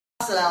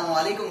Assalamu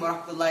alaikum wa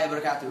rahmatullahi wa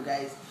barakatuh,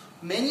 guys.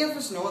 Many of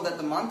us know that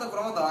the month of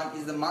Ramadan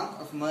is the month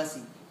of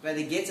mercy, where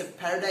the gates of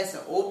paradise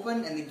are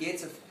open and the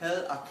gates of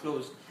hell are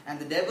closed, and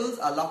the devils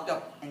are locked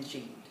up and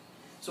chained.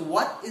 So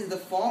what is the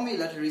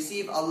formula to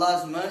receive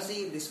Allah's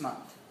mercy this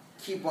month?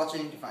 Keep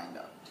watching to find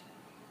out.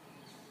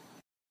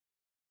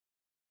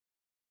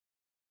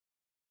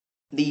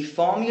 The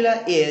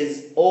formula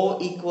is O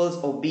equals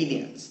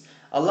obedience.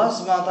 Allah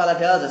subhanahu wa ta'ala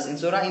tells us in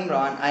Surah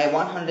Imran, ayah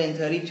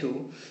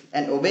 132,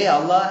 and obey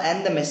Allah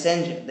and the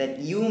Messenger that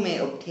you may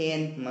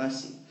obtain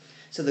mercy.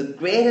 So the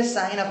greatest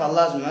sign of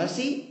Allah's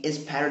mercy is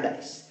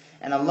paradise.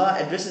 And Allah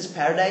addresses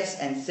paradise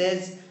and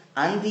says,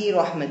 Andi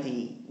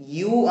rahmati,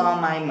 you are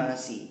my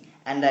mercy,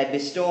 and I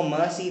bestow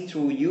mercy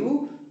through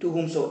you to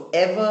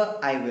whomsoever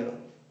I will.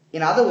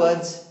 In other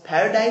words,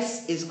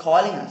 paradise is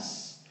calling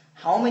us.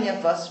 How many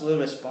of us will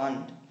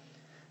respond?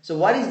 So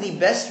what is the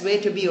best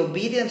way to be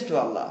obedient to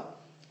Allah?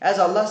 As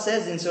Allah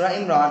says in Surah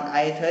Imran,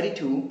 ayah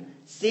 32,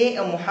 say,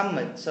 O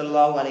Muhammad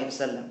sallallahu alayhi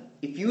wasallam,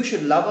 if you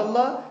should love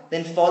Allah,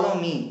 then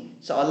follow me.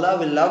 So Allah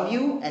will love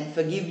you and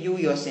forgive you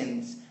your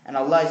sins. And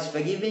Allah is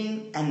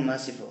forgiving and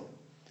merciful.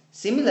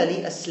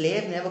 Similarly, a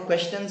slave never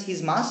questions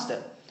his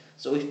master.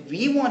 So if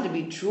we want to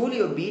be truly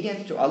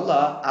obedient to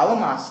Allah, our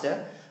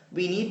master,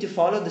 we need to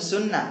follow the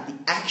sunnah,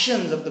 the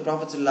actions of the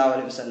Prophet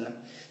sallallahu alayhi wasallam.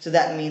 So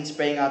that means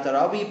praying our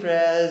Tarawih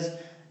prayers,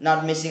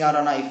 not missing out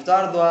on our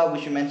iftar dua,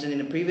 which we mentioned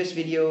in a previous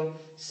video,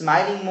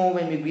 smiling more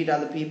when we greet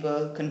other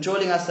people,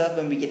 controlling ourselves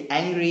when we get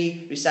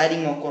angry,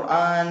 reciting more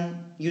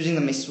Quran, using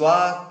the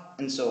miswak,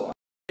 and so on.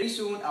 Very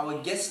soon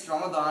our guest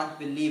Ramadan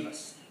will leave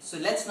us. So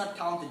let's not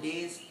count the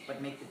days,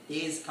 but make the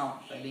days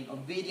count by being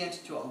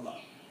obedient to Allah.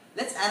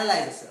 Let's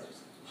analyze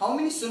ourselves. How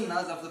many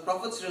sunnahs of the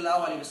Prophet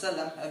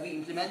ﷺ have we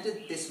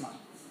implemented this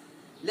month?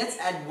 Let's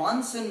add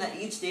one sunnah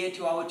each day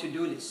to our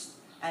to-do list.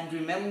 And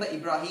remember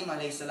Ibrahim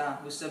alayhi salam,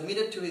 who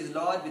submitted to his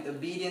Lord with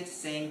obedience,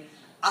 saying,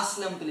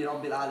 Aslamtu li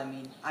Rabbil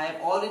Alameen. I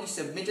have already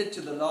submitted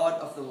to the Lord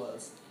of the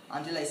worlds.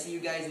 Until I see you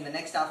guys in the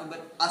next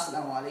alphabet,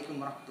 Assalamu alaikum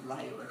wa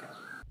rahmatullahi wa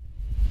barakatuh.